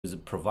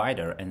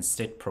provider and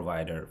state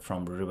provider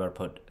from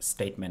Riverpod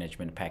state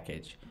management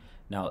package.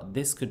 Now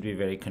this could be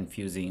very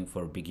confusing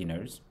for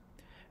beginners.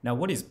 Now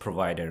what is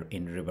provider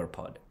in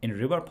Riverpod? In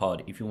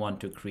Riverpod, if you want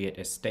to create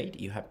a state,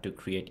 you have to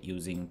create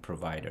using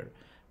provider.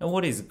 Now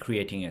what is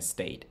creating a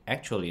state?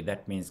 Actually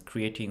that means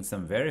creating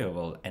some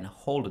variable and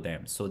hold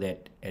them so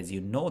that as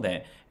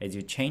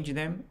you change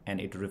them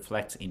and it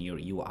reflects in your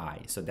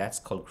UI. So that's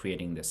called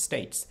creating the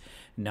states.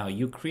 Now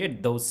you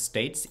create those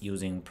states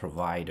using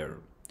provider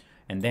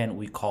and then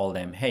we call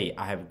them, hey,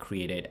 I have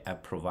created a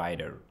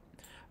provider.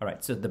 All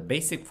right, so the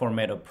basic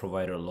format of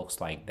provider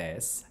looks like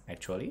this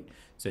actually.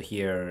 So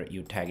here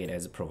you tag it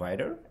as a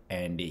provider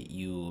and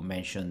you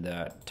mention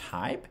the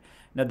type.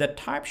 Now the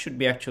type should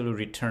be actually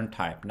return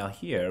type. Now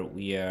here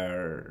we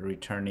are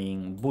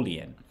returning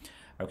Boolean,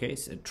 okay,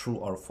 so true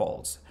or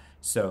false.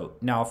 So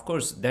now of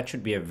course that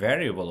should be a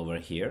variable over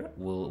here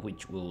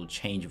which will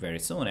change very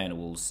soon and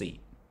we'll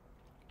see.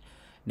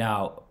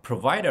 Now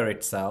provider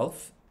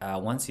itself,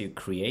 once you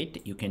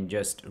create, you can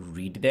just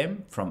read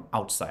them from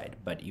outside,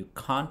 but you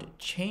can't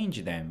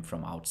change them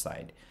from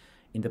outside.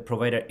 In the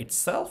provider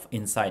itself,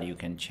 inside you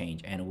can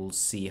change, and we'll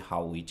see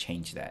how we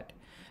change that.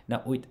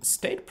 Now with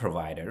state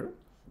provider,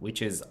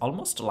 which is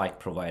almost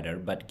like provider,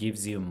 but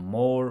gives you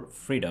more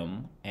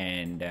freedom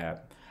and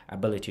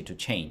ability to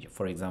change.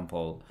 For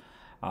example,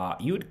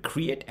 you would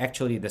create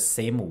actually the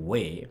same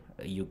way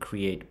you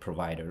create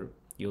provider.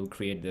 You'll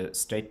create the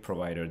state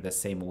provider the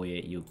same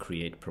way you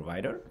create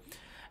provider.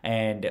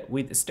 And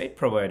with state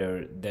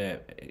provider,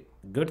 the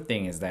good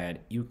thing is that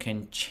you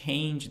can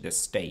change the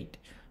state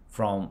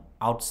from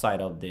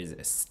outside of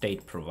this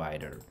state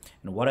provider.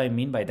 And what I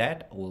mean by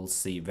that, we'll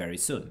see very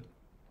soon.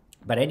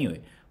 But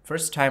anyway,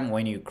 first time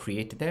when you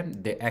create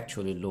them, they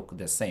actually look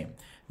the same.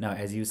 Now,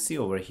 as you see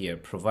over here,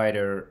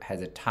 provider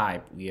has a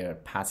type we are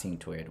passing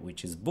to it,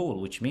 which is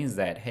bool, which means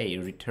that, hey,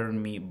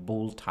 return me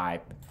bool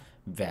type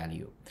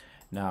value.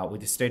 Now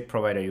with the state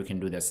provider, you can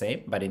do the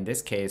same, but in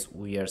this case,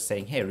 we are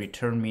saying, hey,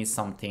 return me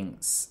something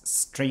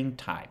string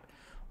type,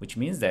 which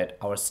means that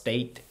our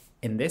state,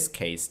 in this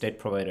case, state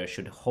provider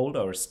should hold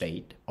our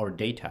state or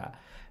data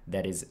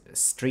that is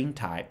string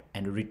type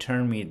and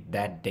return me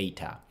that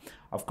data.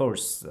 Of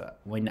course,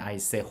 when I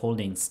say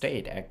holding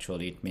state,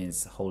 actually it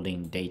means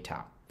holding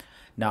data.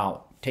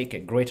 Now take a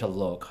greater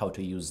look how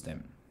to use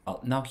them.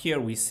 Now here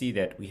we see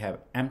that we have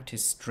empty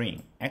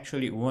string.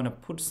 Actually, we want to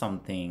put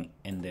something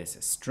in this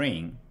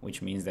string,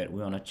 which means that we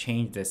want to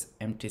change this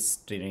empty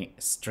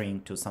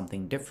string to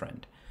something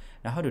different.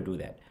 Now how to do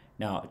that?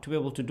 Now to be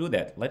able to do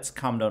that, let's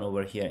come down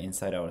over here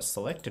inside our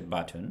selected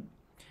button.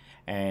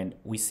 And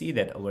we see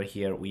that over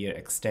here we are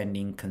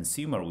extending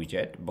consumer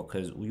widget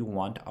because we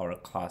want our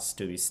class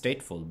to be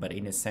stateful, but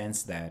in a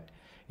sense that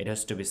it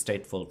has to be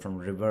stateful from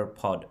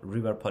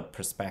Riverpod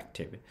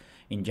perspective.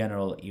 In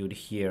general, you'd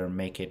here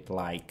make it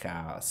like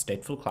a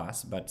stateful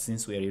class, but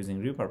since we are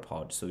using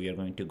Riverpod, so we are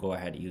going to go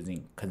ahead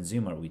using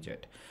consumer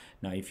widget.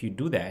 Now, if you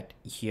do that,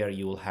 here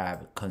you will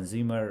have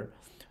consumer,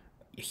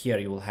 here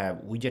you will have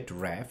widget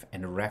ref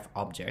and ref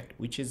object,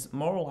 which is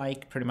more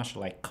like pretty much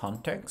like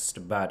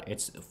context, but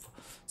it's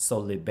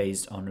solely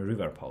based on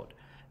Riverpod.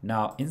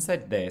 Now,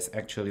 inside this,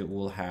 actually,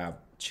 we'll have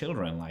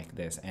children like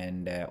this,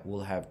 and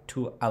we'll have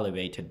two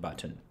elevated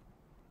button.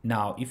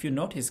 Now, if you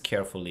notice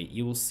carefully,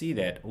 you will see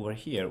that over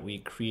here we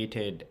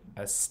created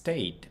a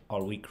state,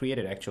 or we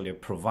created actually a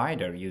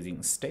provider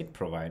using state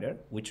provider,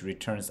 which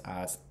returns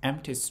us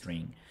empty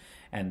string,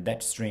 and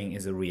that string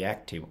is a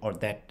reactive, or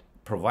that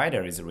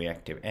provider is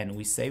reactive, and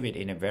we save it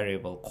in a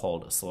variable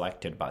called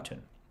selected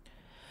button.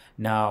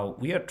 Now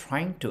we are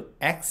trying to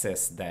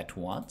access that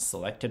one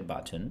selected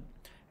button,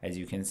 as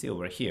you can see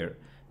over here.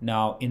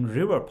 Now in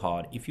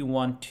Riverpod, if you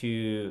want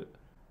to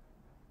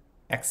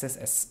access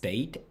a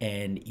state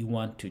and you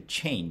want to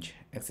change,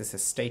 access a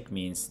state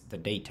means the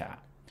data.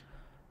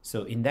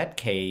 So in that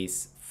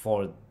case,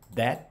 for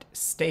that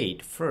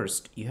state,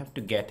 first you have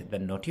to get the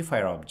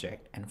notifier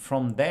object, and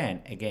from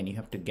then again you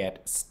have to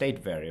get state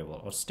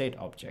variable or state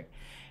object,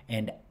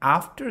 and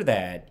after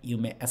that you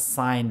may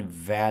assign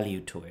value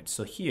to it.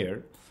 So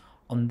here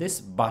on this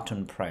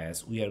button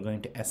press, we are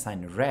going to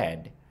assign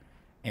red,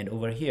 and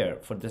over here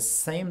for the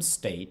same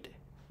state,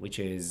 which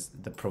is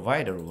the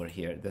provider over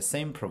here, the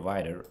same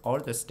provider or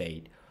the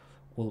state,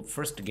 we'll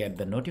first get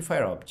the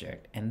notifier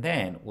object, and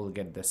then we'll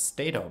get the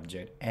state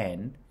object,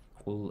 and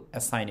we'll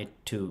assign it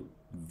to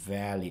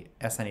value,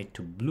 assign it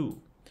to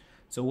blue.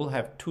 So we'll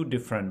have two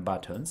different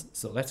buttons.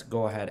 So let's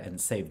go ahead and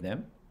save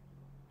them.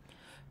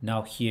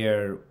 Now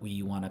here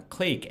we want to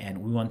click,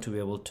 and we want to be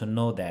able to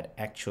know that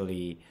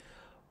actually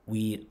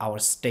our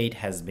state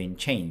has been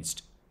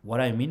changed. What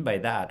I mean by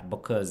that,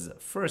 because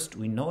first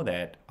we know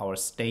that our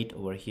state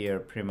over here,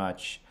 pretty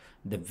much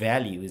the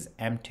value is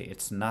empty,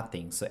 it's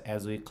nothing. So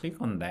as we click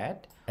on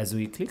that,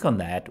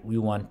 we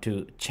want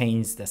to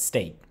change the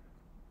state.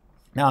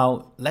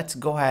 Now let's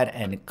go ahead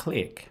and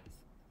click.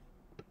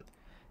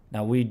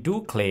 Now we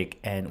do click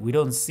and we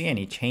don't see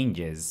any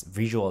changes,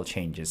 visual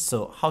changes.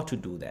 So how to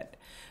do that?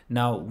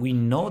 Now we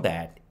know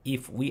that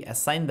if we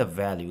assign the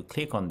value,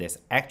 click on this,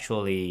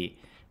 actually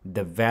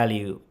the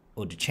value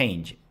would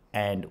change.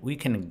 and we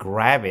can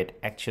grab it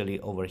actually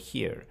over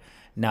here.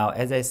 Now,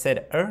 as I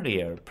said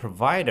earlier,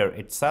 provider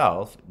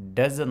itself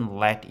doesn't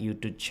let you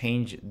to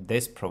change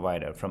this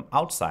provider from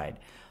outside,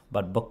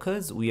 but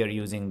because we are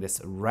using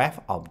this ref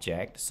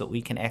object, so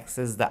we can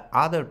access the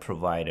other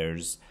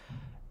providers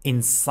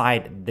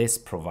inside this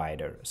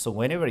provider. So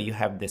whenever you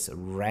have this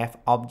ref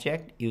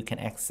object, you can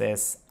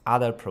access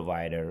other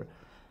provider.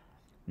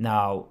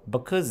 Now,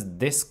 because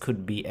this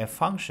could be a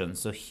function,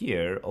 so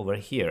here, over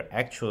here,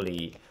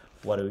 actually,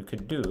 what we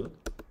could do,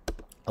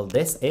 oh,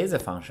 this is a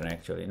function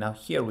actually. Now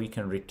here we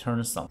can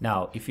return some.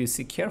 Now, if you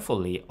see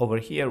carefully, over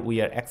here, we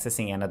are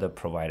accessing another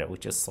provider,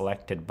 which is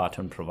selected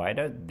button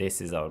provider.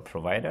 This is our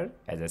provider,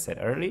 as I said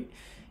earlier.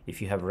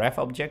 If you have ref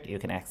object, you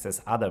can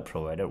access other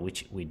provider,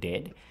 which we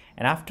did.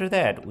 And after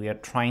that, we are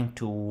trying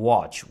to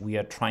watch, we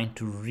are trying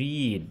to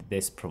read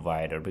this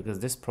provider, because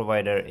this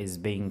provider is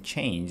being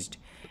changed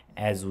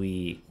as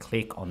we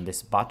click on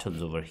this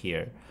buttons over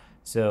here.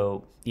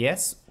 So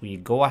yes, we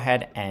go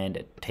ahead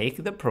and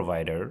take the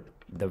provider,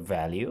 the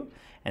value,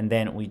 and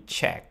then we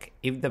check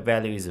if the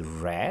value is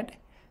red,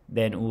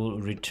 then we'll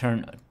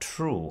return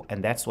true.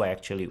 And that's why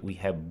actually we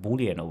have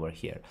Boolean over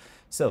here.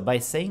 So by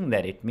saying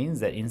that, it means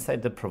that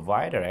inside the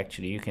provider,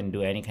 actually, you can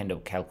do any kind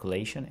of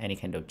calculation, any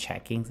kind of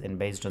checkings, and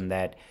based on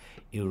that,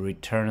 you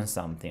return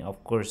something.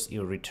 Of course,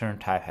 your return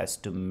type has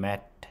to meet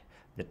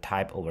the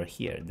type over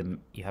here.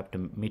 You have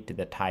to meet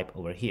the type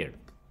over here.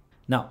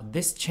 Now,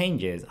 this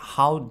changes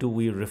how do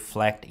we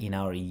reflect in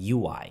our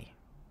UI.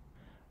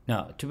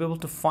 Now, to be able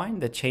to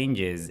find the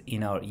changes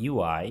in our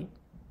UI,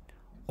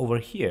 over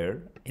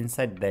here,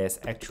 inside this,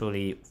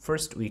 actually,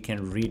 first we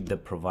can read the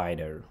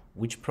provider.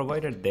 Which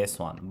provider? This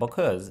one.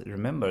 Because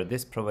remember,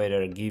 this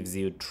provider gives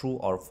you true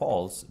or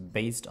false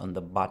based on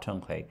the button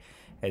click.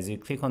 As you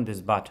click on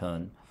this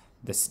button,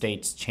 the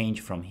states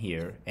change from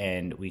here,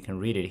 and we can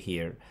read it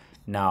here.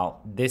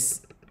 Now,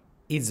 this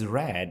is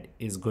red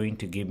is going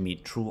to give me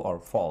true or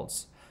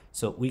false.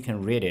 So we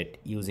can read it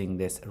using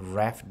this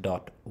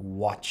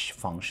ref.watch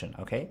function,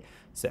 okay?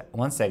 So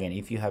once again,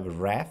 if you have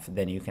ref,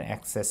 then you can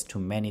access to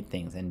many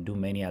things and do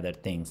many other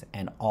things,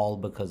 and all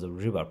because of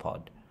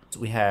Riverpod. So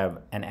we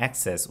have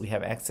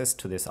access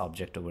to this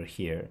object over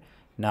here.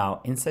 Now,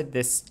 inside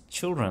this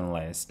children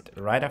list,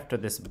 right after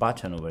this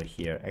button over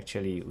here,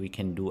 actually, we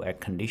can do a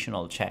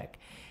conditional check.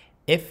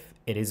 If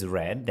it is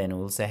red, then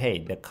we'll say, hey,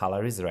 the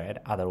color is red.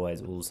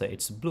 Otherwise, we'll say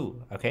it's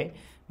blue, okay?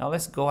 Now,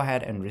 let's go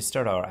ahead and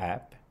restart our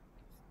app.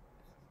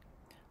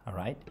 All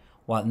right.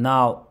 Well,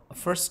 now,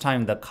 first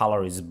time the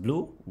color is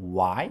blue.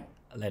 Why?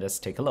 Let us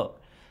take a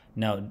look.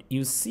 Now,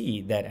 you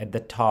see that at the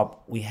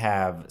top, we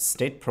have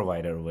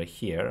StateProvider over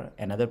here,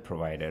 another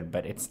provider,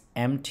 but it's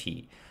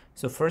empty.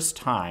 So first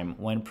time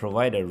when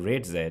provider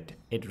reads it,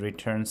 it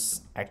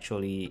returns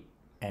actually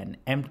an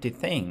empty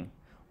thing,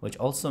 which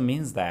also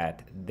means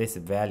that this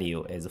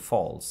value is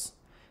false.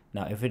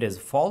 Now, if it is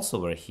false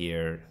over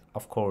here,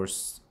 of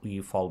course, we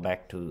fall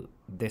back to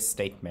this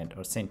statement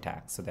or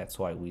syntax. So that's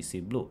why we see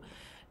blue.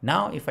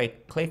 Now, if I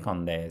click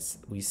on this,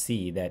 we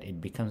see that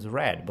it becomes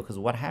red, because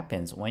what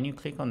happens when you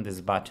click on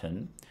this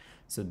button,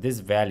 so this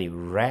value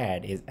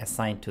red is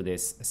assigned to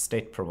this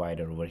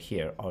StateProvider over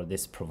here, or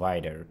this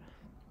provider.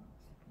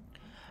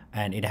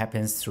 And it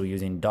happens through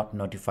using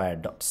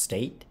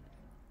 .notifier.state.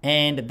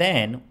 And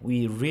then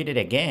we read it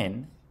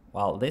again.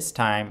 Well, this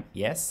time,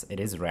 yes,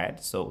 it is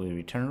red, so we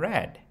return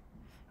red.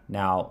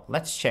 Now,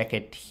 let's check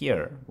it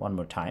here one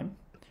more time.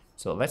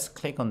 So let's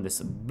click on this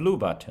blue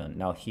button.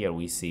 Now here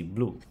we see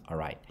blue. All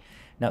right.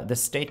 Now the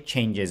state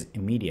changes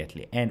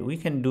immediately, and we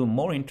can do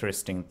more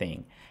interesting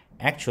thing.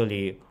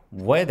 Actually,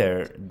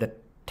 whether the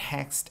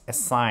text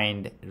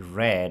assigned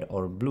red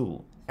or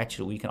blue,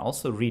 actually we can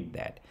also read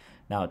that.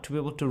 Now to be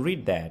able to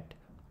read that,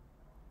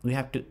 we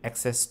have to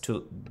access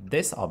to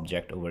this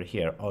object over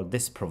here, or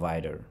this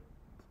provider.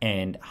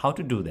 And how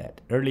to do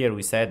that? Earlier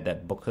we said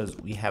that because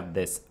we have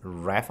this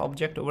ref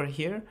object over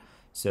here,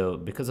 so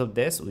because of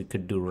this, we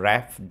could do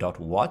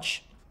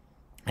ref.watch,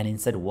 and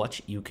inside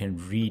watch, you can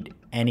read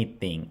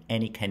anything,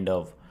 any kind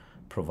of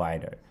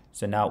provider.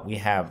 So now we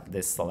have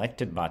this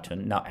selected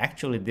button. Now,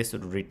 actually, this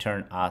would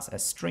return us a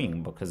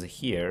string, because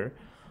here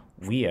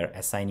we are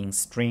assigning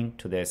string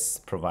to this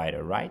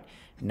provider, right?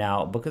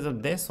 Now, because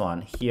of this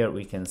one, here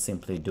we can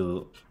simply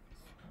do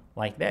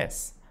like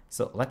this.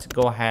 So let's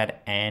go ahead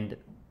and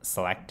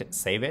select it,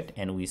 save it,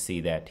 and we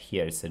see that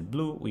here it said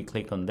blue. We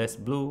click on this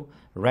blue,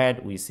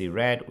 red, we see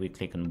red. We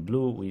click on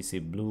blue, we see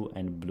blue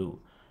and blue,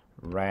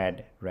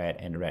 red, red,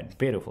 and red.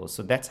 Beautiful.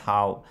 So that's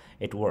how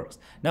it works.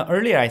 Now,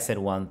 earlier I said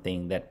one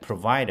thing, that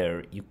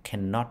provider, you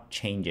cannot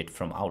change it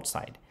from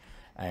outside.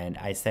 And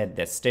I said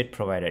that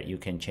StateProvider, you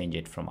can change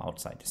it from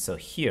outside. So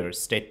here,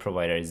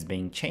 StateProvider is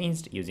being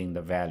changed using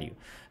the value.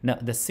 Now,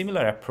 the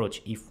similar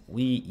approach, if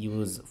we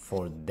use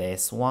for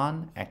this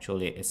one,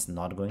 actually, it's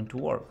not going to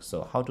work.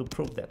 So how to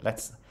prove that?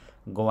 Let's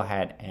go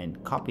ahead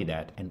and copy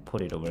that and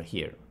put it over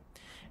here.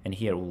 And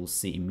here we'll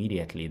see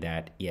immediately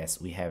that, yes,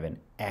 we have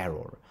an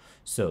error.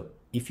 So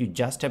if you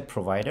just have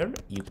provider,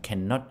 you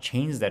cannot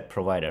change that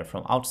provider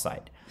from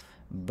outside.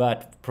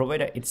 but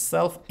provider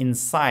itself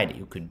inside,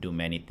 you could do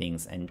many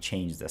things and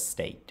change the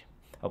state.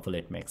 Hopefully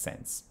it makes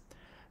sense.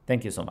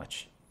 Thank you so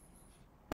much.